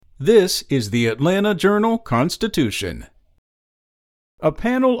This is the Atlanta Journal-Constitution. A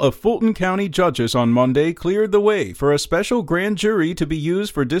panel of Fulton County judges on Monday cleared the way for a special grand jury to be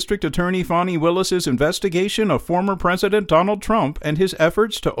used for District Attorney Fani Willis's investigation of former President Donald Trump and his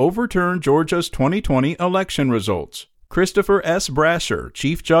efforts to overturn Georgia's 2020 election results. Christopher S. Brasher,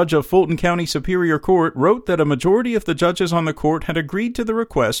 Chief Judge of Fulton County Superior Court, wrote that a majority of the judges on the court had agreed to the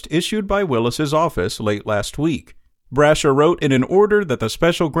request issued by Willis's office late last week. Brasher wrote in an order that the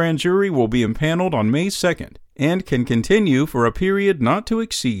special grand jury will be impaneled on May 2nd and can continue for a period not to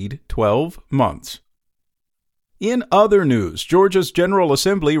exceed 12 months. In other news, Georgia's General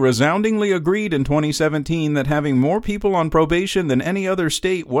Assembly resoundingly agreed in 2017 that having more people on probation than any other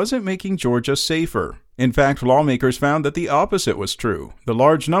state wasn't making Georgia safer. In fact, lawmakers found that the opposite was true. The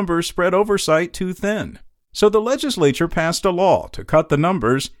large numbers spread oversight too thin. So the legislature passed a law to cut the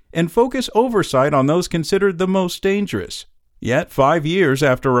numbers and focus oversight on those considered the most dangerous. Yet, 5 years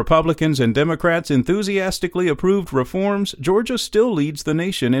after Republicans and Democrats enthusiastically approved reforms, Georgia still leads the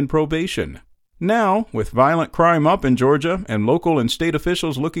nation in probation. Now, with violent crime up in Georgia and local and state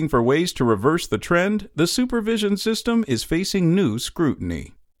officials looking for ways to reverse the trend, the supervision system is facing new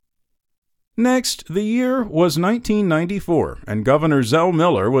scrutiny. Next, the year was 1994, and Governor Zell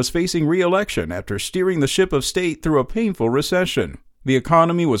Miller was facing re-election after steering the ship of state through a painful recession. The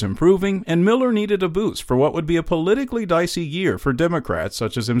economy was improving, and Miller needed a boost for what would be a politically dicey year for Democrats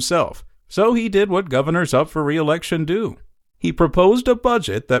such as himself. So he did what governors up for re-election do. He proposed a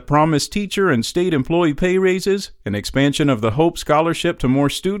budget that promised teacher and state employee pay raises, an expansion of the Hope Scholarship to more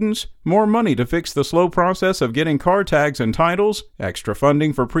students, more money to fix the slow process of getting car tags and titles, extra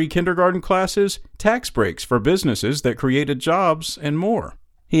funding for pre-kindergarten classes, tax breaks for businesses that created jobs, and more.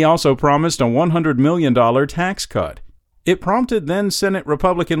 He also promised a $100 million tax cut. It prompted then-Senate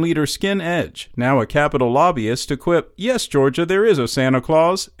Republican leader Skin Edge, now a Capitol lobbyist, to quip, "Yes, Georgia, there is a Santa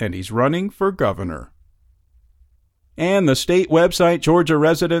Claus, and he's running for governor." And the state website Georgia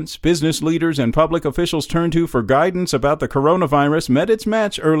residents, business leaders, and public officials turn to for guidance about the coronavirus met its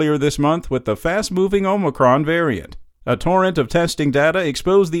match earlier this month with the fast-moving Omicron variant. A torrent of testing data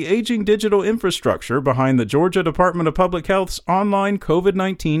exposed the aging digital infrastructure behind the Georgia Department of Public Health's online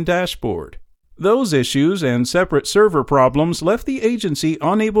COVID-19 dashboard. Those issues and separate server problems left the agency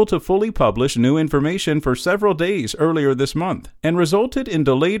unable to fully publish new information for several days earlier this month and resulted in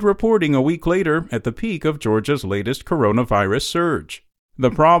delayed reporting a week later at the peak of Georgia's latest coronavirus surge.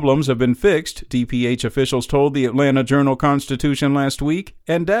 The problems have been fixed, DPH officials told the Atlanta Journal-Constitution last week,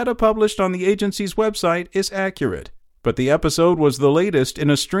 and data published on the agency's website is accurate. But the episode was the latest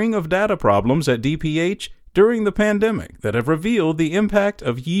in a string of data problems at DPH during the pandemic that have revealed the impact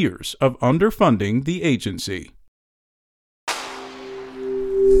of years of underfunding the agency.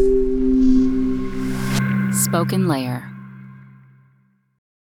 Spoken Layer.